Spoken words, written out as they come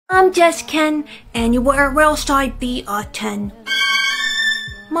I'm just Ken. Anywhere else I'd be a 10.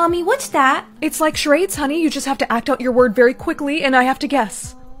 Mommy, what's that? It's like charades, honey. You just have to act out your word very quickly, and I have to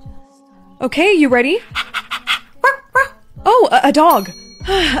guess. Okay, you ready? Oh, a dog.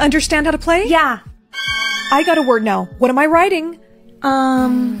 Understand how to play? Yeah. I got a word now. What am I writing?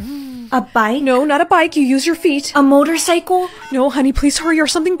 A bike? No, not a bike. You use your feet. A motorcycle? No, honey, please hurry or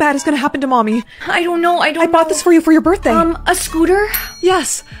something bad is gonna happen to Mommy. I don't know, I bought this for you for your birthday. A scooter?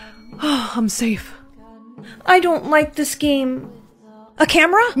 Yes. Oh, I'm safe. I don't like this game. A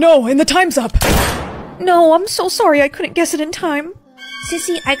camera? No, and the time's up. No, I'm so sorry. I couldn't guess it in time.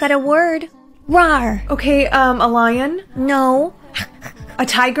 Sissy, I got a word. Rawr. Okay, a lion? No. A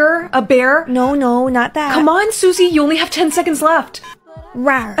tiger? A bear? No, not that. Come on, Susie, you only have 10 seconds left.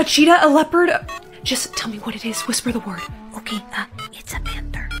 Rawr. A cheetah? A leopard? Just tell me what it is. Whisper the word. Okay, it's a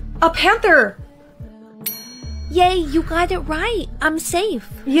panther. A panther! Yay, you got it right. I'm safe.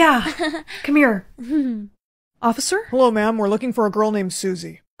 Yeah. Come here. Officer? Hello, ma'am. We're looking for a girl named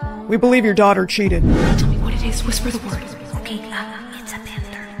Susie. We believe your daughter cheated. Tell me what it is. Whisper the word. Okay, it's a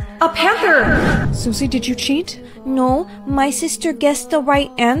panther. A panther! Susie, did you cheat? No, my sister guessed the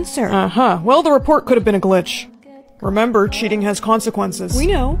right answer. Uh-huh. Well, the report could have been a glitch. Remember, cheating has consequences. We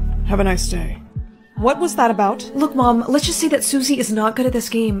know. Have a nice day. What was that about? Look, Mom, let's just say that Susie is not good at this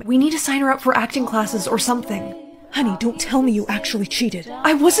game. We need to sign her up for acting classes or something. Honey, don't tell me you actually cheated.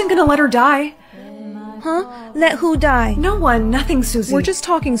 I wasn't gonna let her die. Huh? Let who die? No one. Nothing, Susie. We're just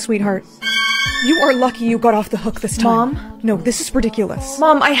talking, sweetheart. You are lucky you got off the hook this time. Mom? No, this is ridiculous.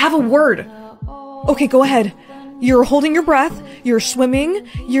 Mom, I have a word. Okay, go ahead. You're holding your breath. You're swimming.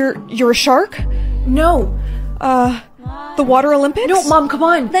 You're a shark? No. The Water Olympics? No, Mom, come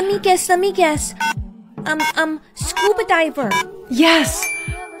on. Let me guess. Scuba diver. Yes.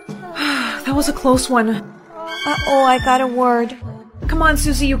 That was a close one. Uh-oh, I got a word. Come on,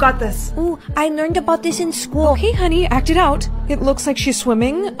 Susie, you got this. Ooh, I learned about this in school. Okay, honey, act it out. It looks like she's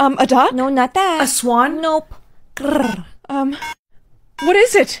swimming. A duck? No, not that. A swan? Nope. Grrr. What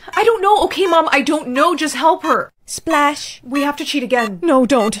is it? I don't know. Okay, Mom, I don't know. Just help her. Splash. We have to cheat again. No,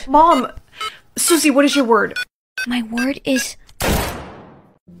 don't. Mom. Susie, what is your word? My word is...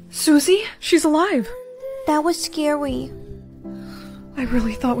 Susie? She's alive. That was scary. I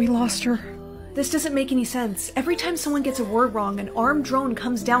really thought we lost her. This doesn't make any sense. Every time someone gets a word wrong, an armed drone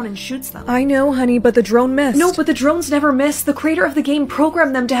comes down and shoots them. I know, honey, but the drone missed. No, but the drones never miss. The creator of the game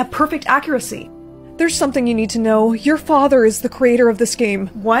programmed them to have perfect accuracy. There's something you need to know. Your father is the creator of this game.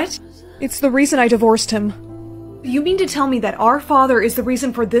 What? It's the reason I divorced him. You mean to tell me that our father is the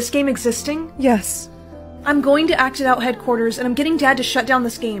reason for this game existing? Yes. I'm going to Act It Out headquarters, and I'm getting Dad to shut down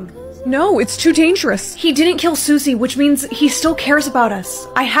this game. No, it's too dangerous. He didn't kill Susie, which means he still cares about us.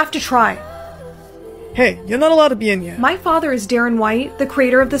 I have to try. Hey, you're not allowed to be in here. My father is Darren White, the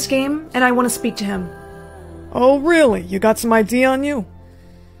creator of this game, and I want to speak to him. Oh, really? You got some ID on you?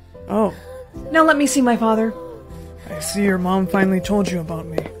 Oh. Now let me see my father. I see your mom finally told you about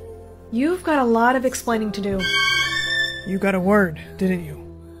me. You've got a lot of explaining to do. You got a word, didn't you?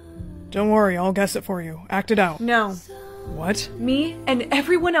 Don't worry, I'll guess it for you. Act it out. No. What? Me and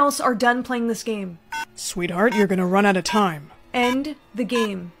everyone else are done playing this game. Sweetheart, you're gonna run out of time. End the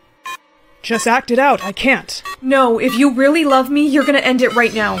game. Just act it out, I can't. No, if you really love me, you're gonna end it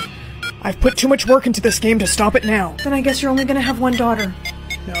right now. I've put too much work into this game to stop it now. Then I guess you're only gonna have one daughter.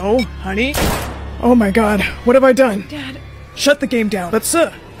 No, honey. Oh my god, what have I done? Dad. Shut the game down. But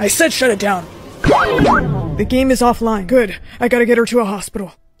sir, I said shut it down. The game is offline. Good, I gotta get her to a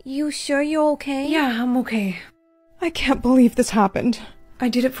hospital. You sure you're okay? Yeah, I'm okay. I can't believe this happened. I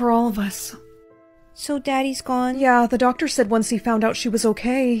did it for all of us. So Daddy's gone? Yeah, the doctor said once he found out she was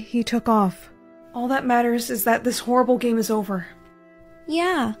okay, he took off. All that matters is that this horrible game is over.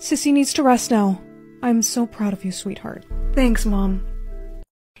 Yeah. Sissy needs to rest now. I'm so proud of you, sweetheart. Thanks, Mom.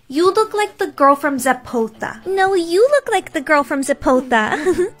 You look like the girl from Zapota. No, you look like the girl from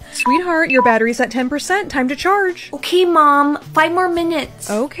Zapota. Sweetheart, your battery's at 10%. Time to charge. Okay, Mom. 5 more minutes.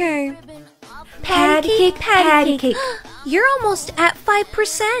 Okay. Patty cake, patty cake. You're almost at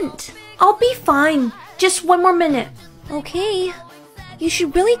 5%. I'll be fine. Just 1 more minute. Okay. You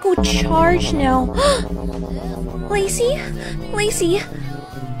should really go charge now. Lacey?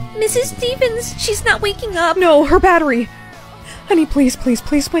 Mrs. Stevens, she's not waking up. No, her battery. Honey, please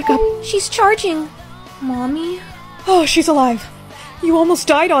wake up. She's charging. Mommy? Oh, she's alive. You almost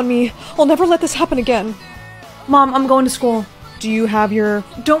died on me. I'll never let this happen again. Mom, I'm going to school. Do you have your...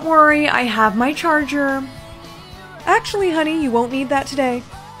 Don't worry, I have my charger. Actually, honey, you won't need that today.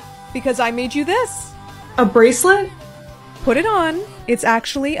 Because I made you this. A bracelet? Put it on. It's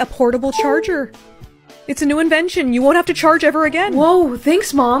actually a portable charger. It's a new invention. You won't have to charge ever again. Whoa,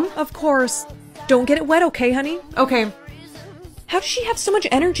 thanks, Mom. Of course. Don't get it wet, okay, honey? Okay. How does she have so much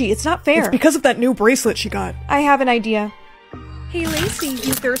energy? It's not fair. It's because of that new bracelet she got. I have an idea. Hey, Lacey,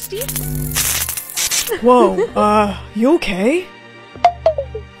 you thirsty? Whoa, you okay?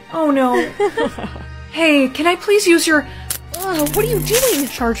 Oh, no. Hey, can I please use your... what are you doing?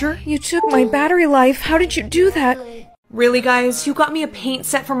 Charger? You took my battery life. How did you do that? Really, guys? You got me a paint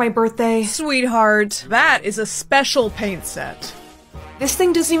set for my birthday? Sweetheart, that is a special paint set. This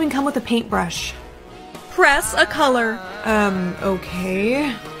thing doesn't even come with a paintbrush. Press a color.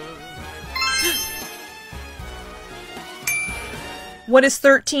 Okay. What is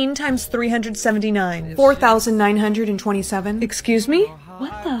 13 times 379? 4,927. Excuse me?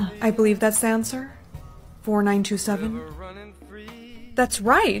 What the? I believe that's the answer. 4927. That's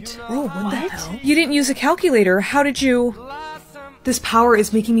right. Oh, what the hell? You didn't use a calculator. How did you... This power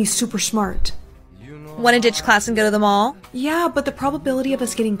is making me super smart. Want to ditch class and go to the mall? Yeah, but the probability of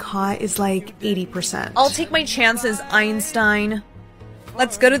us getting caught is like 80%. I'll take my chances, Einstein.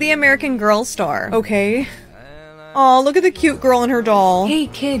 Let's go to the American Girl store. Okay. Aw, look at the cute girl and her doll. Hey,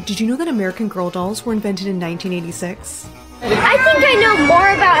 kid, did you know that American Girl dolls were invented in 1986? I think I know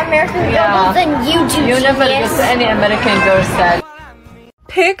more about American Girl dolls than you do, You never get any American Girl set.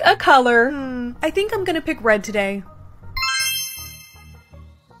 Pick a color. I think I'm gonna pick red today.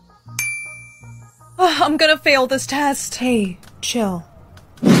 I'm gonna fail this test. Hey, chill.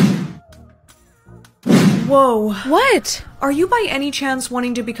 Whoa. What? Are you by any chance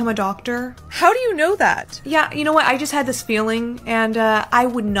wanting to become a doctor? How do you know that? Yeah, you know what? I just had this feeling, and I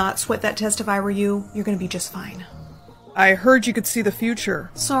would not sweat that test if I were you. You're gonna be just fine. I heard you could see the future.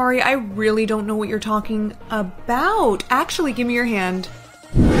 Sorry, I really don't know what you're talking about. Actually, give me your hand.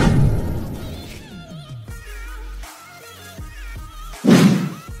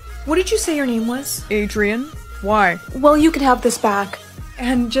 What did you say your name was? Adrian. Why? Well, you can have this back.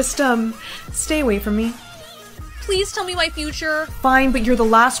 And just, stay away from me. Please tell me my future. Fine, but you're the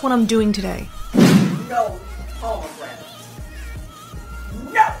last one I'm doing today. No pomegranates.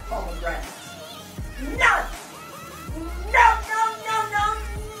 No pomegranates. No!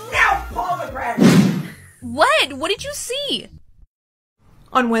 No pomegranates! What? What did you see?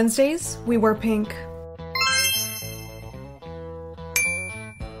 On Wednesdays, we wear pink.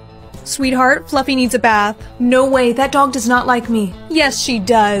 Sweetheart, Fluffy needs a bath. No way, that dog does not like me. Yes, she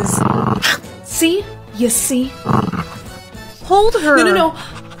does. See? You see? Hold her. No.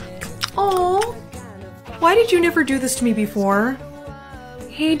 Oh. Why did you never do this to me before?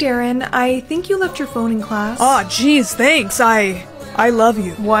 Hey, Darren, I think you left your phone in class. Aw, geez, thanks. I love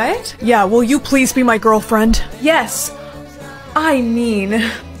you. What? Yeah, will you please be my girlfriend? Yes. I mean,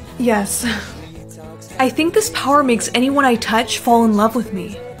 yes. I think this power makes anyone I touch fall in love with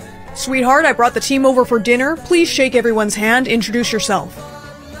me. Sweetheart, I brought the team over for dinner. Please shake everyone's hand. Introduce yourself.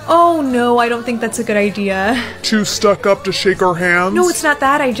 Oh no, I don't think that's a good idea. Too stuck up to shake our hands? No, it's not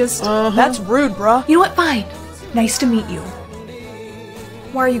that. I just... That's rude, bruh. You know what? Fine. Nice to meet you.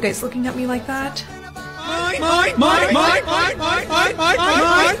 Why are you guys looking at me like that?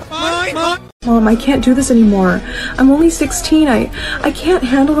 Mom, I can't do this anymore. I'm only 16. I can't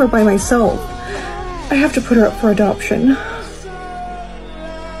handle her by myself. I have to put her up for adoption.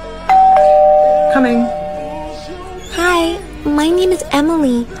 Coming. Hi, my name is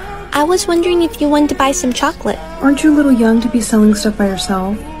Emily. I was wondering if you wanted to buy some chocolate. Aren't you a little young to be selling stuff by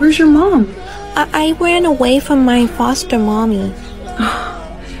yourself? Where's your mom? I ran away from my foster mommy.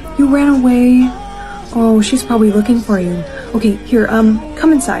 You ran away? Oh, she's probably looking for you. Okay, here,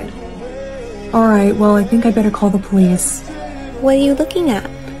 come inside. Alright, well, I think I better call the police. What are you looking at?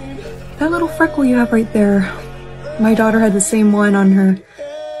 That little freckle you have right there. My daughter had the same one on her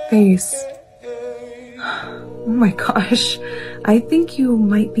face. Oh my gosh, I think you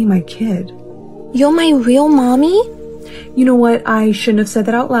might be my kid. You're my real mommy? You know what, I shouldn't have said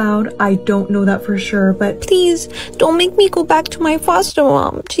that out loud. I don't know that for sure, but... Please, don't make me go back to my foster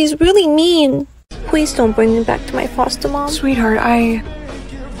mom. She's really mean. Please don't bring me back to my foster mom. Sweetheart,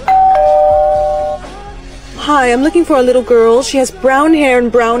 Hi, I'm looking for a little girl. She has brown hair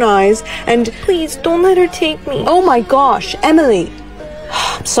and brown eyes, and... Please, don't let her take me. Oh my gosh, Emily!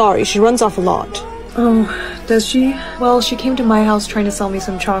 I'm sorry, she runs off a lot. Oh, does she? Well, she came to my house trying to sell me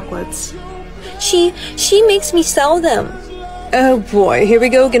some chocolates. She makes me sell them. Oh boy, here we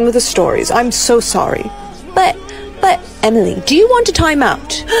go again with the stories. I'm so sorry. But... Emily, do you want a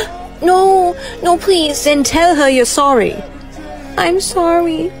timeout? No, please. Then tell her you're sorry. I'm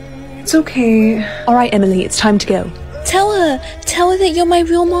sorry. It's okay. Alright, Emily, it's time to go. Tell her that you're my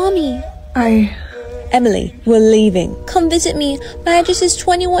real mommy. Emily, we're leaving. Come visit me. My address is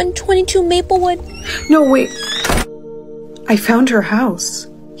 2122 Maplewood. No, wait. I found her house.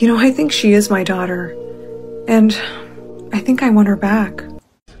 You know, I think she is my daughter. And I think I want her back.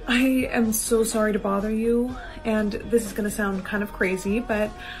 I am so sorry to bother you, and this is gonna sound kind of crazy, but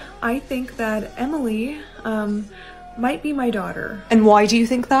I think that Emily, might be my daughter. And why do you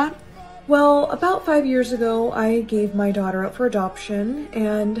think that? Well, about 5 years ago, I gave my daughter up for adoption,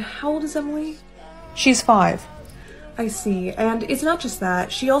 and how old is Emily? She's 5. I see, and it's not just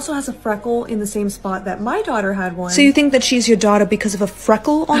that. She also has a freckle in the same spot that my daughter had one. So you think that she's your daughter because of a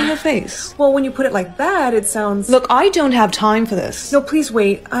freckle on her face? Well, when you put it like that, it sounds... Look, I don't have time for this. No, please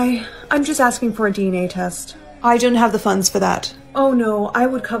wait. I'm just asking for a DNA test. I don't have the funds for that. Oh no, I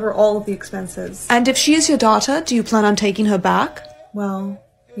would cover all of the expenses. And if she is your daughter, do you plan on taking her back? Well,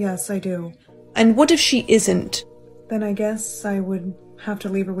 yes, I do. And what if she isn't? Then I guess I would have to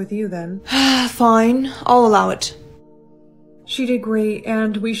leave her with you then. Fine, I'll allow it. She did great,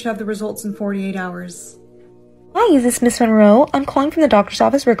 and we should have the results in 48 hours. Hi, is this Miss Monroe? I'm calling from the doctor's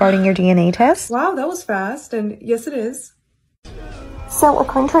office regarding your DNA test. Wow, that was fast, and yes it is. So,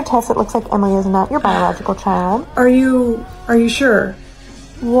 according to our test, it looks like Emily is not your biological child. Are you sure?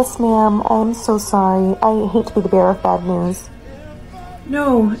 Yes, ma'am. I'm so sorry. I hate to be the bearer of bad news.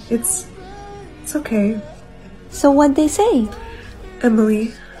 No, it's okay. So what'd they say?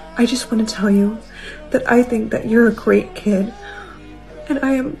 Emily, I just want to tell you that I think that you're a great kid. And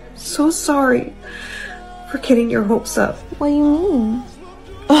I am so sorry for getting your hopes up. What do you mean?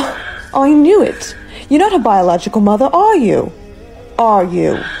 Oh, I knew it. You're not her biological mother, are you? Are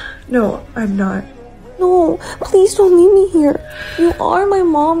you? No, I'm not. No, please don't leave me here. You are my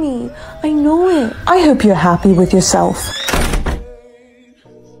mommy. I know it. I hope you're happy with yourself.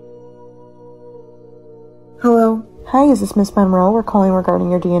 Hello? Hi, is this Miss Monroe? We're calling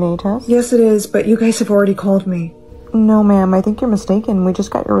regarding your DNA test. Yes, it is, but you guys have already called me. No, ma'am, I think you're mistaken. We just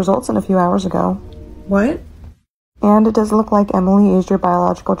got your results in a few hours ago. What? And it does look like Emily is your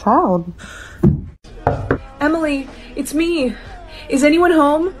biological child. Emily, it's me. Is anyone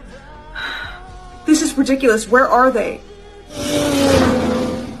home? This is ridiculous. Where are they?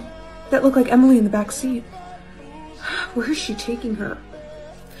 That looked like Emily in the back seat. Where is she taking her?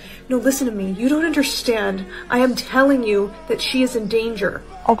 No, listen to me. You don't understand. I am telling you that she is in danger.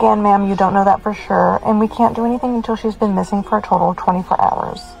 Again, ma'am, you don't know that for sure, and we can't do anything until she's been missing for a total of 24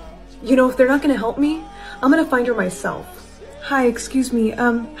 hours. You know, if they're not going to help me, I'm going to find her myself. Hi, excuse me.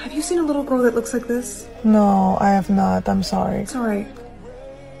 Have you seen a little girl that looks like this? No, I have not. I'm sorry. It's alright.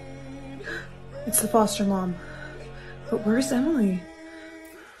 It's the foster mom. But where's Emily?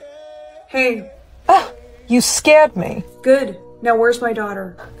 Hey. Ah, you scared me. Good. Now where's my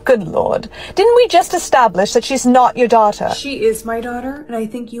daughter? Good Lord. Didn't we just establish that she's not your daughter? She is my daughter, and I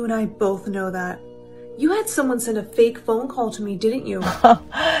think you and I both know that. You had someone send a fake phone call to me, didn't you?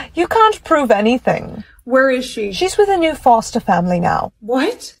 You can't prove anything. Where is she? She's with a new foster family now.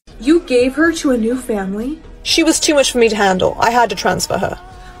 What? You gave her to a new family? She was too much for me to handle. I had to transfer her.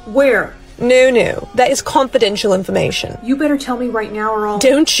 Where? No. That is confidential information. You better tell me right now or I'll...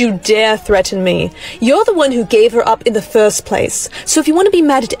 Don't you dare threaten me. You're the one who gave her up in the first place. So if you want to be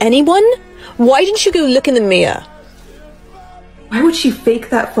mad at anyone, why didn't you go look in the mirror? Why would she fake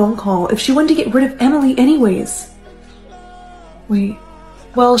that phone call if she wanted to get rid of Emily anyways? Wait.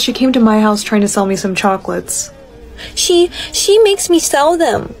 Well, she came to my house trying to sell me some chocolates. She makes me sell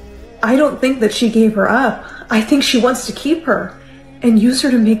them. I don't think that she gave her up. I think she wants to keep her and use her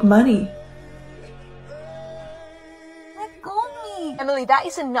to make money. Let go of me. Emily, that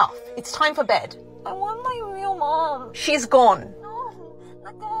is enough. It's time for bed. I want my real mom. She's gone. No,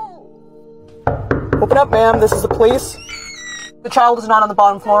 let go. Open up, ma'am. This is the police. The child is not on the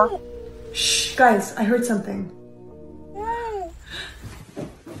bottom floor. Shh, guys, I heard something.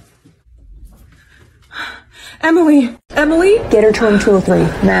 Emily! Emily? Get her to room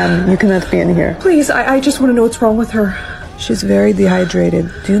 203. Ma'am, you cannot be in here. Please, I just want to know what's wrong with her. She's very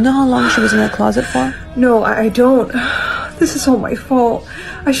dehydrated. Do you know how long she was in that closet for? No, I don't. This is all my fault.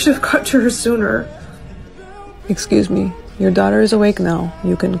 I should have got to her sooner. Excuse me. Your daughter is awake now.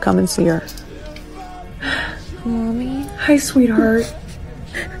 You can come and see her. Mommy? Hi, sweetheart.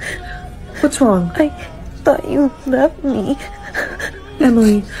 What's wrong? I thought you left me.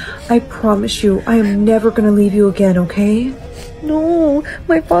 Emily, I promise you, I am never gonna leave you again, okay? No,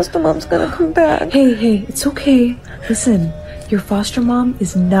 my foster mom's gonna come back. Hey, it's okay. Listen, your foster mom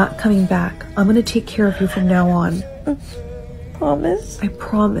is not coming back. I'm gonna take care of you from now on. Promise? I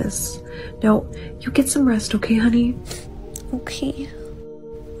promise. Now, you get some rest, okay, honey? Okay.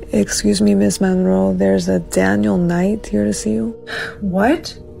 Excuse me, Miss Monroe. There's a Daniel Knight here to see you.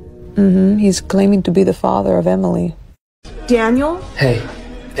 What? Mm-hmm. He's claiming to be the father of Emily. Daniel? Hey,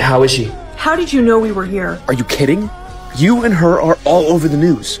 how is she? How did you know we were here? Are you kidding? You and her are all over the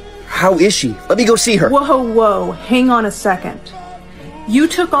news. How is she? Let me go see her. Whoa, hang on a second. You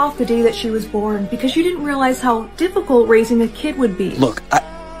took off the day that she was born because you didn't realize how difficult raising a kid would be. Look,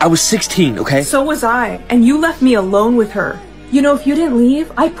 I was 16, okay? So was I, and you left me alone with her. You know, if you didn't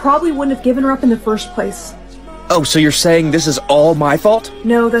leave, I probably wouldn't have given her up in the first place. Oh, so you're saying this is all my fault?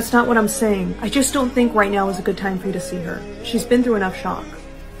 No, that's not what I'm saying. I just don't think right now is a good time for you to see her. She's been through enough shock.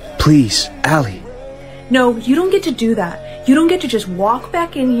 Please, Allie. No, you don't get to do that. You don't get to just walk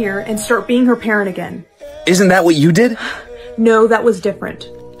back in here and start being her parent again. Isn't that what you did? No, that was different.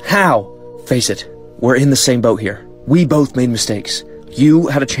 How? Face it, we're in the same boat here. We both made mistakes. You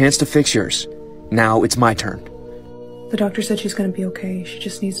had a chance to fix yours. Now it's my turn. The doctor said she's gonna be okay. She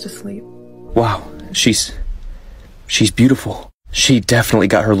just needs to sleep. Wow, she's beautiful. She definitely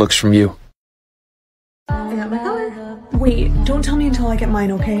got her looks from you. I got my color. Wait, don't tell me until I get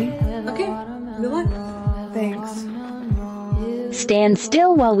mine, okay? Okay, good luck. Thanks. Stand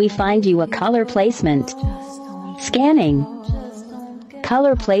still while we find you a color placement. Scanning.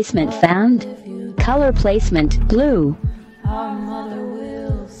 Color placement found. Color placement blue.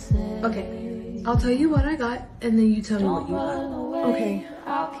 Okay, I'll tell you what I got, and then you tell me what you got. Okay,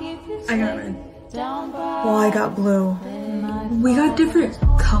 I got red. Well, I got blue. We got different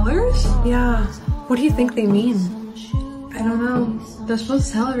colors? Yeah. What do you think they mean? I don't know. They're supposed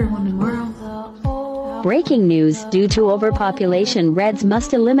to tell everyone tomorrow. Breaking news, due to overpopulation, reds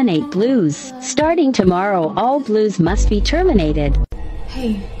must eliminate blues. Starting tomorrow, all blues must be terminated.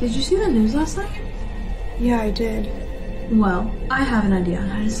 Hey, did you see the news last night? Yeah, I did. Well, I have an idea on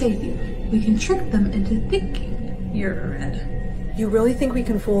how to save you. We can trick them into thinking you're a red. You really think we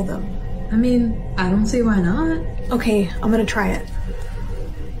can fool them? I mean, I don't see why not. Okay, I'm gonna try it.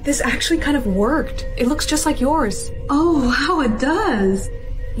 This actually kind of worked. It looks just like yours. Oh, wow, it does.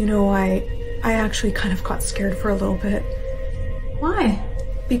 You know, I actually kind of got scared for a little bit. Why?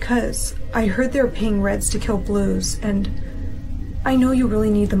 Because I heard they were paying reds to kill blues, and I know you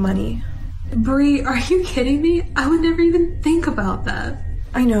really need the money. Bree, are you kidding me? I would never even think about that.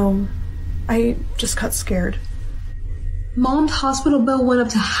 I know. I just got scared. Mom's hospital bill went up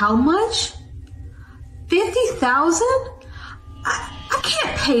to how much? 50,000? I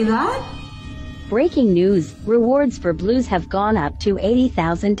can't pay that. Breaking news, rewards for blues have gone up to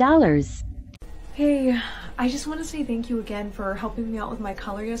 $80,000. Hey, I just want to say thank you again for helping me out with my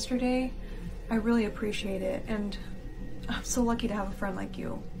color yesterday. I really appreciate it, and I'm so lucky to have a friend like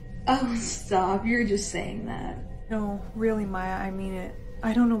you. Oh, stop. You're just saying that. No, really, Maya, I mean it.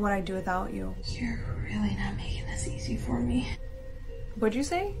 I don't know what I'd do without you. You're really not making this easy for me. What'd you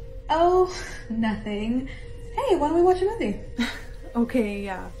say? Oh, nothing. Hey, why don't we watch a movie? Okay,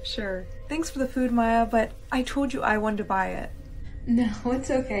 yeah, sure. Thanks for the food, Maya, but I told you I wanted to buy it. No,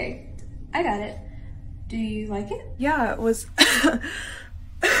 it's okay. I got it. Do you like it? Yeah, it was...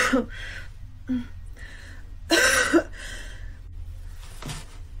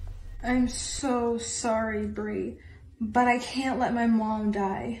 I'm so sorry, Bree, but I can't let my mom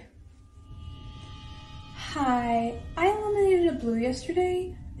die. Hi, I eliminated a blue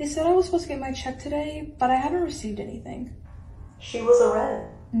yesterday. They said I was supposed to get my check today, but I haven't received anything. She was a red.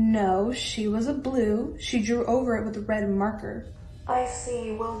 No, she was a blue. She drew over it with a red marker. I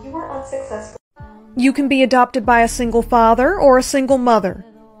see. Well, you were unsuccessful. You can be adopted by a single father or a single mother.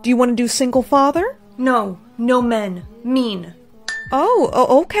 Do you want to do single father? No, no men. Mean.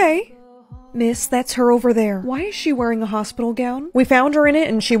 Oh, okay. Miss, that's her over there. Why is she wearing a hospital gown? We found her in it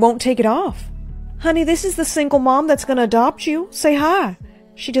and she won't take it off. Honey, this is the single mom that's gonna adopt you. Say hi.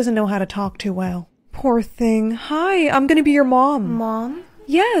 She doesn't know how to talk too well. Poor thing. Hi, I'm gonna be your mom. Mom?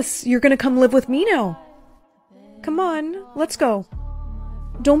 Yes, you're gonna come live with me now. Come on, let's go.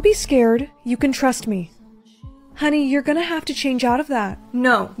 Don't be scared. You can trust me. Honey, you're gonna have to change out of that.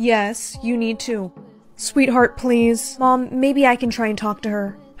 No. Yes, you need to. Sweetheart, please. Mom, maybe I can try and talk to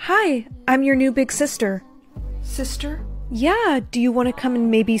her. Hi, I'm your new big sister. Sister? Yeah, do you want to come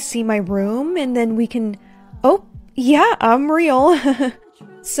and maybe see my room and then we can... Oh, yeah, I'm real.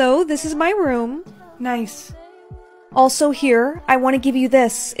 So, this is my room. Nice. Also here, I want to give you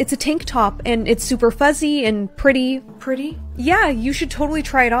this. It's a tank top and it's super fuzzy and pretty. Pretty? Yeah, you should totally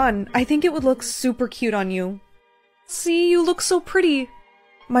try it on. I think it would look super cute on you. See, you look so pretty.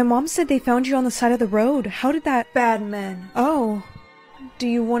 My mom said they found you on the side of the road. How did that... Bad men. Oh. Do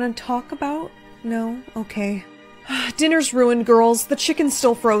you want to talk about... No? Okay. Dinner's ruined, girls. The chicken's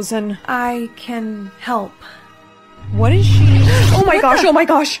still frozen. I can help. What is she... Oh my gosh, oh my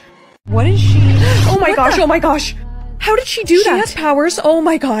gosh! What is she... Oh my gosh, oh my gosh! How did she do that? She has powers. Oh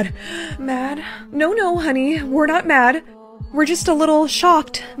my god. Mad? No, honey. We're not mad. We're just a little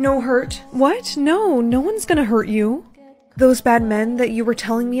shocked. No hurt? What? No one's gonna hurt you. Those bad men that you were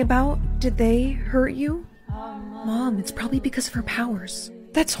telling me about, did they hurt you? Mom, it's probably because of her powers.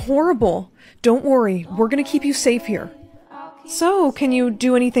 That's horrible. Don't worry. We're gonna keep you safe here. So, can you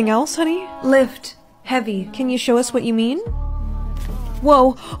do anything else, honey? Lift. Heavy. Can you show us what you mean?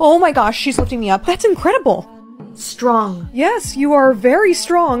 Whoa. Oh my gosh, she's lifting me up. That's incredible. Strong. Yes, you are very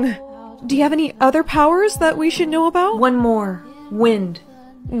strong. Do you have any other powers that we should know about? One more. Wind.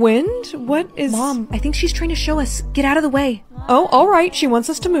 Wind? What is... Mom, I think she's trying to show us. Get out of the way. Oh, alright. She wants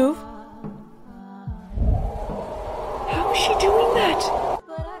us to move. How is she doing that?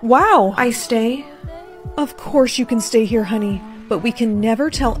 Wow. I stay. Of course you can stay here, honey. But we can never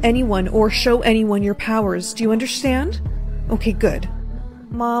tell anyone or show anyone your powers. Do you understand? Okay, good.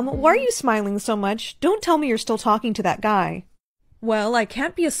 Mom, why are you smiling so much? Don't tell me you're still talking to that guy. Well, I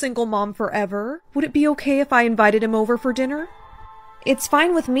can't be a single mom forever. Would it be okay if I invited him over for dinner? It's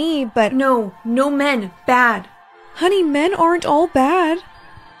fine with me, but... No men. Bad. Honey, men aren't all bad.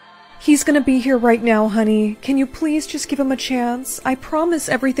 He's gonna be here right now, honey. Can you please just give him a chance? I promise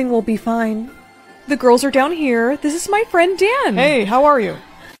everything will be fine. The girls are down here. This is my friend Dan. Hey, how are you?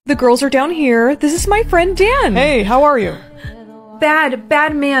 The girls are down here. This is my friend Dan. Hey, how are you?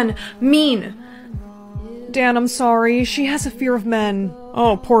 Bad man. Mean. Dan, I'm sorry. She has a fear of men.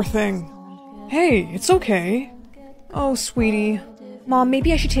 Oh, poor thing. Hey, it's okay. Oh, sweetie. Mom,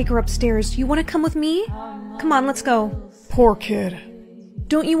 maybe I should take her upstairs. You want to come with me? Come on, let's go. Poor kid.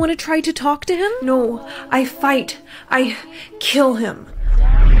 Don't you want to try to talk to him? No, I fight. I kill him.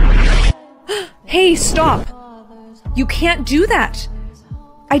 Hey, stop! You can't do that!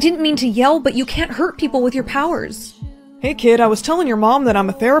 I didn't mean to yell, but you can't hurt people with your powers. Hey kid, I was telling your mom that I'm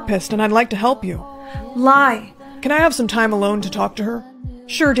a therapist and I'd like to help you. Lie. Can I have some time alone to talk to her?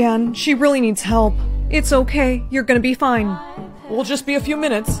 Sure, Dan. She really needs help. It's okay. You're gonna be fine. We'll just be a few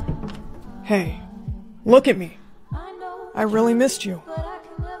minutes. Hey, look at me. I really missed you.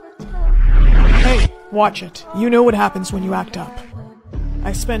 Hey, watch it. You know what happens when you act up.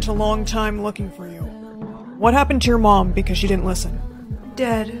 I spent a long time looking for you. What happened to your mom because she didn't listen?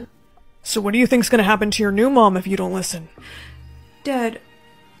 Dead. So what do you think's gonna happen to your new mom if you don't listen? Dead.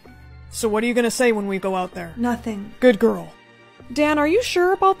 So what are you gonna say when we go out there? Nothing. Good girl. Dan, are you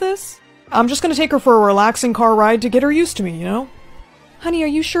sure about this? I'm just gonna take her for a relaxing car ride to get her used to me, you know? Honey, are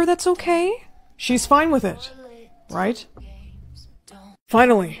you sure that's okay? She's fine with it. Right?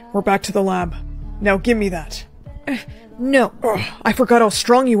 Finally, we're back to the lab. Now give me that. No. Ugh, I forgot how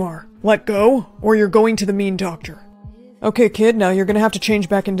strong you are. Let go, or you're going to the mean doctor. Okay, kid, now you're gonna have to change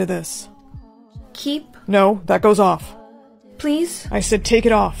back into this. Keep. No, that goes off. Please? I said take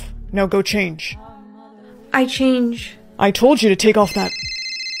it off. Now go change. I change. I told you to take off that...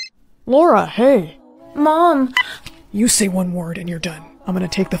 Laura, hey. Mom. You say one word and you're done. I'm gonna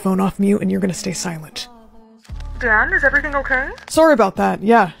take the phone off mute and you're gonna stay silent. Dan, is everything okay? Sorry about that.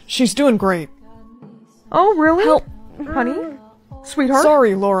 Yeah, she's doing great. Oh, really? Help, honey? Sweetheart?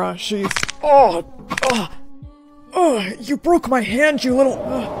 Sorry, Laura, she's... Oh, you broke my hand, you little...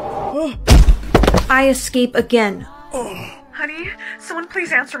 I escape again. Honey, someone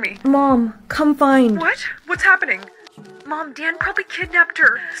please answer me. Mom, come find. What? What's happening? Mom, Dan probably kidnapped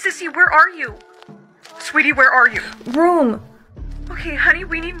her. Sissy, where are you? Sweetie, where are you? Room. Okay, honey,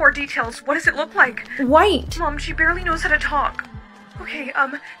 we need more details. What does it look like? White. Mom, she barely knows how to talk. Okay,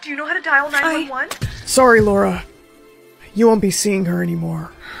 do you know how to dial 911? Sorry, Laura. You won't be seeing her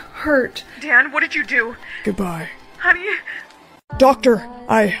anymore. Hurt. Dan, what did you do? Goodbye. Honey? Doctor,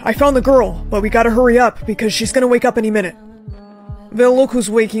 I found the girl, but we gotta hurry up because she's gonna wake up any minute. Well, look who's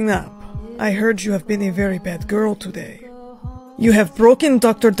waking up. I heard you have been a very bad girl today. You have broken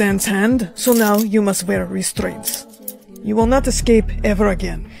Dr. Dan's hand, so now you must wear restraints. You will not escape ever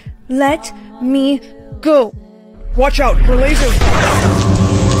again. Let me go. Watch out, her laser!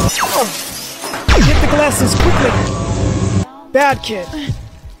 Get the glasses, quickly! Bad kid.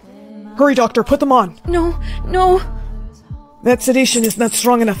 Hurry, doctor, put them on. No. That sedation is not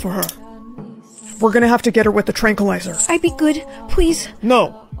strong enough for her. We're gonna have to get her with the tranquilizer. I'd be good, please.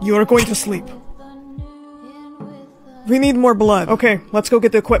 No, you are going to sleep. We need more blood. Okay, let's go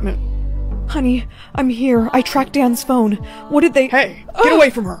get the equipment. Honey, I'm here. I tracked Dan's phone. What did they... Hey, get away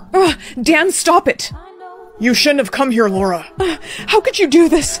from her! Dan, stop it! You shouldn't have come here, Laura. How could you do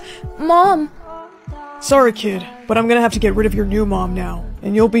this? Mom! Sorry, kid, but I'm gonna have to get rid of your new mom now,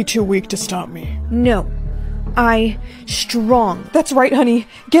 and you'll be too weak to stop me. No. Strong. That's right, honey.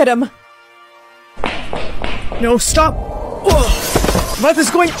 Get him. No, stop! Ugh. Life is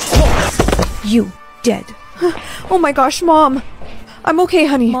going... You dead. Oh my gosh, Mom. I'm okay,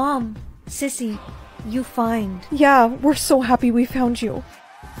 honey. Mom, Sissy, you find. Yeah, we're so happy we found you.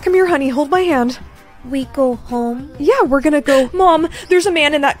 Come here, honey, hold my hand. We go home? Yeah, we're gonna go. Mom, there's a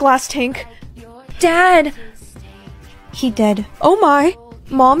man in that glass tank. Dad! He dead. Oh my.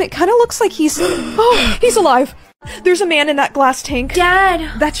 Mom, it kinda looks like he's... Oh, he's alive. There's a man in that glass tank.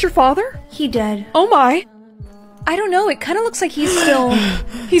 Dad! That's your father? He dead. Oh my. I don't know, it kinda looks like he's still...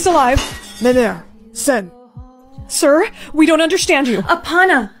 He's alive. Mener, Sen. Sir, we don't understand you.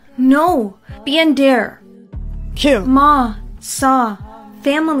 Apana! No! Bien der! Kill. Ma, Sa,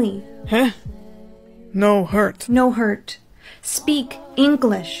 family. Huh? No hurt. No hurt. Speak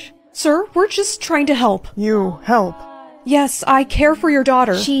English. Sir, we're just trying to help. You help. Yes, I care for your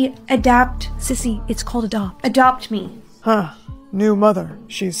daughter. She adapt. Sissy, it's called adopt. Adopt me. Huh. New mother.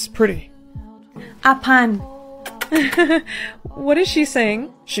 She's pretty. Apan. What is she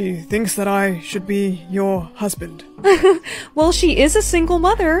saying? She thinks that I should be your husband. Well, she is a single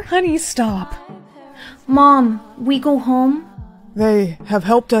mother. Honey, stop. Mom, we go home? They have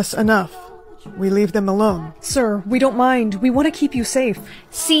helped us enough. We leave them alone. Sir, we don't mind. We want to keep you safe.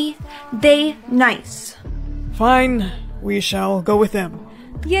 See, they nice. Fine. We shall go with them.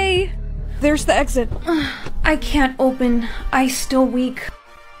 Yay! There's the exit. I can't open. I still weak.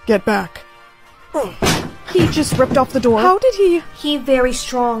 Get back. He just ripped off the door. How did he? He very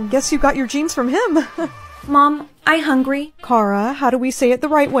strong. Guess you got your genes from him. Mom, I hungry. Kara, how do we say it the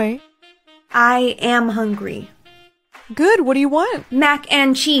right way? I am hungry. Good, what do you want? Mac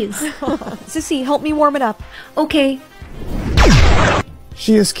and cheese. Sissy, help me warm it up. Okay.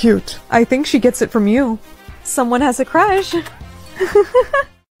 She is cute. I think she gets it from you. Someone has a crush.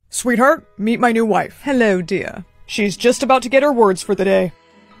 Sweetheart, meet my new wife. Hello, dear. She's just about to get her words for the day.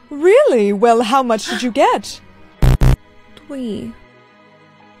 Really? Well, how much did you get? 3.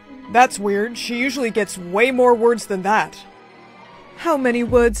 That's weird. She usually gets way more words than that. How many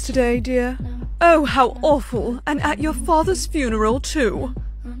words today, dear? Oh, how awful. And at your father's funeral, too.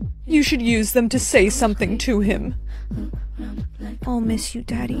 You should use them to say something to him. I'll miss you,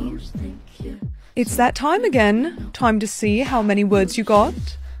 Daddy. It's that time again. Time to see how many words you got.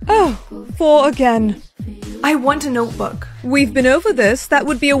 Oh, 4 again. I want a notebook. We've been over this. That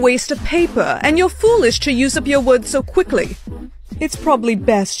would be a waste of paper, and you're foolish to use up your words so quickly. It's probably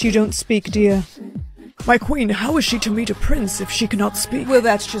best you don't speak, dear. My queen, how is she to meet a prince if she cannot speak? Well,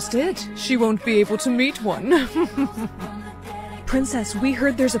 that's just it. She won't be able to meet one. Princess, we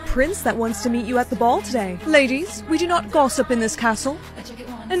heard there's a prince that wants to meet you at the ball today. Ladies, we do not gossip in this castle.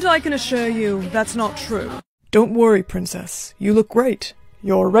 And I can assure you, that's not true. Don't worry, princess. You look great.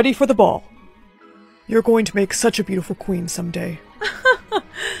 You're ready for the ball. You're going to make such a beautiful queen someday.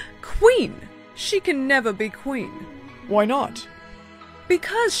 Queen? She can never be queen. Why not?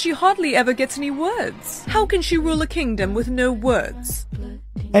 Because she hardly ever gets any words. How can she rule a kingdom with no words?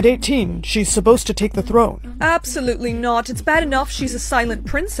 At 18, she's supposed to take the throne. Absolutely not. It's bad enough she's a silent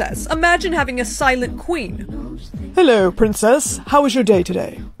princess. Imagine having a silent queen. Hello, princess. How was your day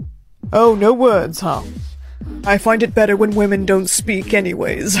today? Oh, no words, huh? I find it better when women don't speak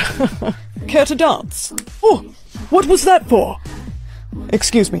anyways. Care to dance? Oh, what was that for?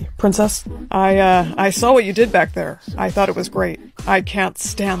 Excuse me, princess. I saw what you did back there. I thought it was great. I can't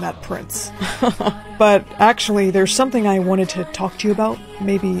stand that prince. But actually, there's something I wanted to talk to you about,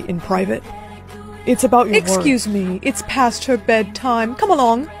 maybe in private. It's about your Excuse me, it's past her bedtime. Come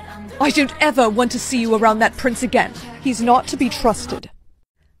along. I don't ever want to see you around that prince again. He's not to be trusted.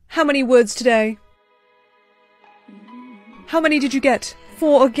 How many words today? How many did you get?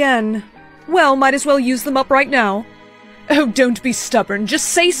 4 again. Well, might as well use them up right now. Oh, don't be stubborn. Just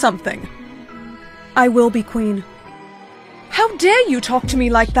say something. I will be queen. How dare you talk to me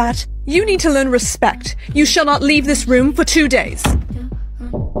like that? You need to learn respect. You shall not leave this room for 2 days.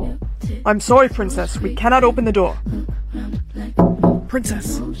 I'm sorry, princess. We cannot open the door.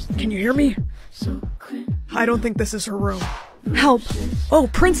 Princess, can you hear me? I don't think this is her room. Help. Oh,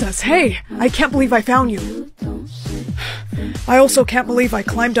 princess, hey! I can't believe I found you. I also can't believe I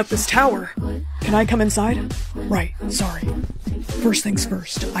climbed up this tower. Can I come inside? Right, sorry. First things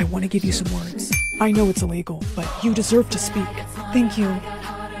first, I want to give you some words. I know it's illegal, but you deserve to speak. Thank you.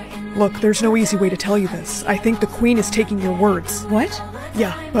 Look, there's no easy way to tell you this. I think the queen is taking your words. What?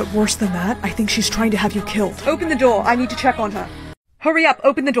 Yeah, but worse than that, I think she's trying to have you killed. Open the door. I need to check on her. Hurry up,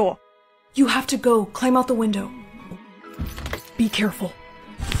 open the door. You have to go. Climb out the window. Be careful.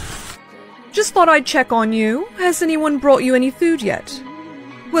 Just thought I'd check on you. Has anyone brought you any food yet?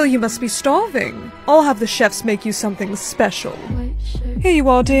 Well, you must be starving. I'll have the chefs make you something special. Here you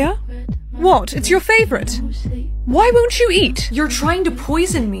are, dear. What? It's your favorite. Why won't you eat? You're trying to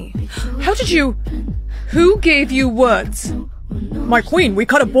poison me. How did you... Who gave you words? My queen, we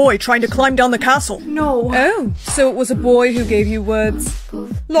caught a boy trying to climb down the castle. No. Oh, so it was a boy who gave you words.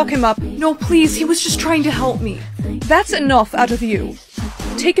 Lock him up. No, please, he was just trying to help me. That's enough out of you.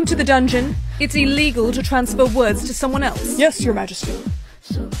 Take him to the dungeon. It's illegal to transfer words to someone else. Yes, your majesty.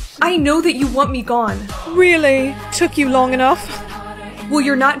 I know that you want me gone. Really? Took you long enough? Well,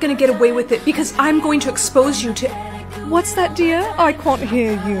 you're not gonna get away with it because I'm going to expose you to... What's that, dear? I can't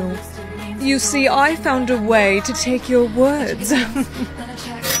hear you. You see, I found a way to take your words.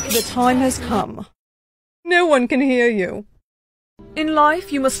 The time has come. No one can hear you. In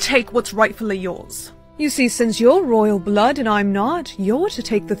life, you must take what's rightfully yours. You see, since you're royal blood and I'm not, you're to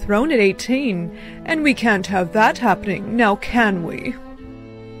take the throne at 18. And we can't have that happening, now can we?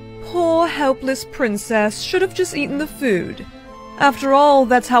 Poor helpless princess should have just eaten the food. After all,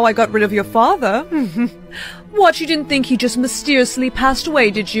 that's how I got rid of your father. What, you didn't think he just mysteriously passed away,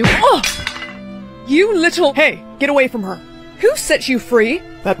 did you? Oh! You little... Hey, get away from her. Who set you free?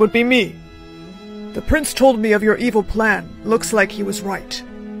 That would be me. The prince told me of your evil plan. Looks like he was right.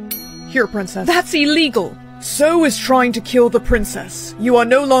 Here, princess. That's illegal. So is trying to kill the princess. You are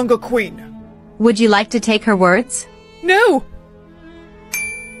no longer queen. Would you like to take her words? No!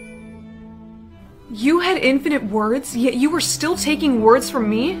 You had infinite words, yet you were still taking words from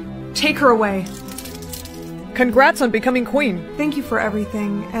me? Take her away. Congrats on becoming queen. Thank you for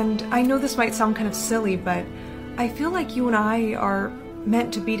everything, and I know this might sound kind of silly, but I feel like you and I are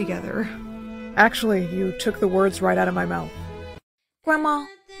meant to be together. Actually, you took the words right out of my mouth. Grandma,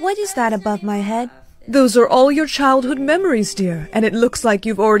 what is that above my head? Those are all your childhood memories, dear, and it looks like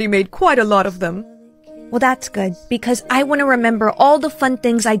you've already made quite a lot of them. Well, that's good, because I want to remember all the fun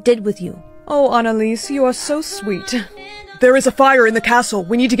things I did with you. Oh, Annalise, you are so sweet. There is a fire in the castle.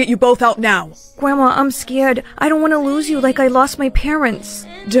 We need to get you both out now. Grandma, I'm scared. I don't want to lose you like I lost my parents.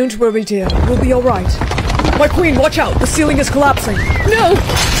 Don't worry, dear. We'll be all right. My queen, watch out! The ceiling is collapsing. No!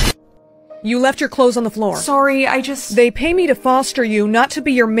 You left your clothes on the floor. Sorry, They pay me to foster you, not to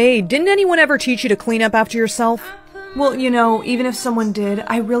be your maid. Didn't anyone ever teach you to clean up after yourself? Well, you know, even if someone did,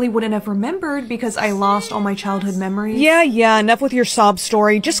 I really wouldn't have remembered because I lost all my childhood memories. Yeah, enough with your sob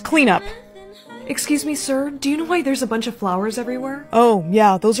story. Just clean up. Excuse me, sir, do you know why there's a bunch of flowers everywhere? Oh,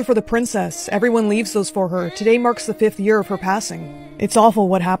 yeah, those are for the princess. Everyone leaves those for her. Today marks the 5th year of her passing. It's awful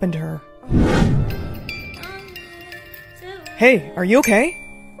what happened to her. Hey, are you okay?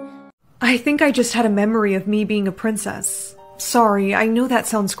 I think I just had a memory of me being a princess. Sorry, I know that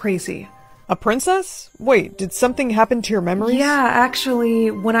sounds crazy. A princess? Wait, did something happen to your memories? Yeah,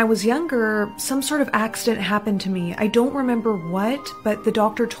 actually, when I was younger, some sort of accident happened to me. I don't remember what, but the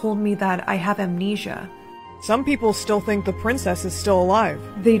doctor told me that I have amnesia. Some people still think the princess is still alive.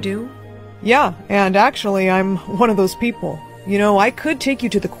 They do? Yeah, and actually, I'm one of those people. You know, I could take you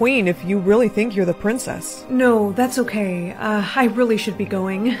to the queen if you really think you're the princess. No, that's okay. I really should be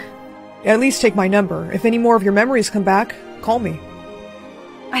going. At least take my number. If any more of your memories come back, call me.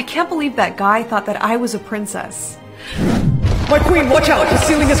 I can't believe that guy thought that I was a princess. My queen, watch out! The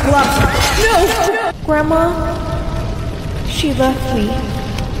ceiling is collapsing! No! Grandma? She left me.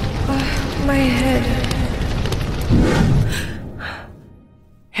 My head.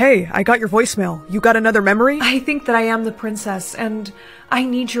 Hey, I got your voicemail. You got another memory? I think that I am the princess, and I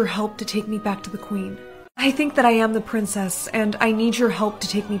need your help to take me back to the queen. I think that I am the princess, and I need your help to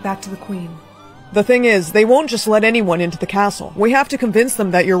take me back to the queen. The thing is, they won't just let anyone into the castle. We have to convince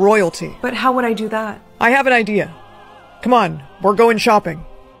them that you're royalty. But how would I do that? I have an idea. Come on, we're going shopping.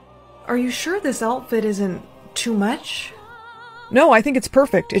 Are you sure this outfit isn't too much? No, I think it's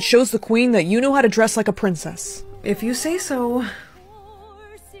perfect. It shows the queen that you know how to dress like a princess. If you say so.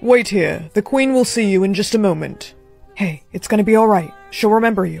 Wait here. The queen will see you in just a moment. Hey, it's gonna be alright. She'll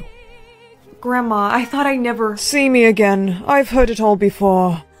remember you. Grandma, I thought I never... See me again. I've heard it all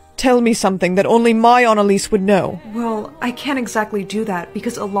before. Tell me something that only my Annalise would know. Well, I can't exactly do that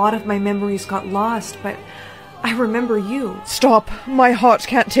because a lot of my memories got lost, but I remember you. Stop. My heart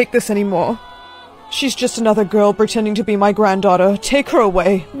can't take this anymore. She's just another girl pretending to be my granddaughter. Take her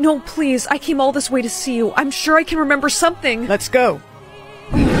away. No, please. I came all this way to see you. I'm sure I can remember something. Let's go.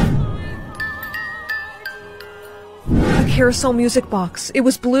 A carousel music box. It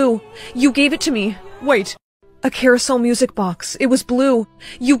was blue. You gave it to me. Wait. A carousel music box. It was blue.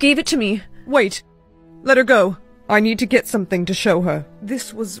 You gave it to me. Wait. Let her go. I need to get something to show her.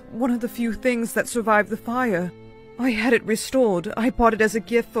 This was one of the few things that survived the fire. I had it restored. I bought it as a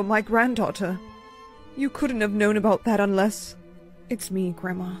gift for my granddaughter. You couldn't have known about that unless... It's me,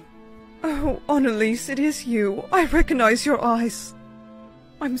 Grandma. Oh, Annalise, it is you. I recognize your eyes.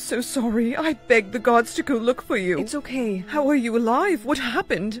 I'm so sorry. I begged the gods to go look for you. It's okay. How are you alive? What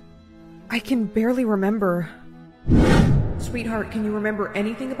happened? I can barely remember. Sweetheart, can you remember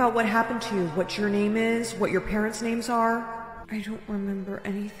anything about what happened to you? What your name is? What your parents' names are? I don't remember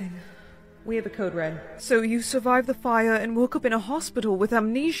anything. We have a code red. So you survived the fire and woke up in a hospital with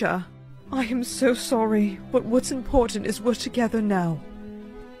amnesia. I am so sorry, but what's important is we're together now.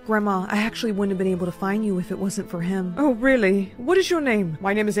 Grandma, I actually wouldn't have been able to find you if it wasn't for him. Oh, really? What is your name?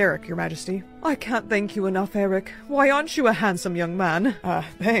 My name is Eric, Your Majesty. I can't thank you enough, Eric. Why aren't you a handsome young man?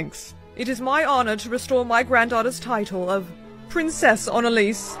 Thanks. It is my honor to restore my granddaughter's title of Princess on a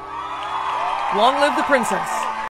Lease. Long live the princess!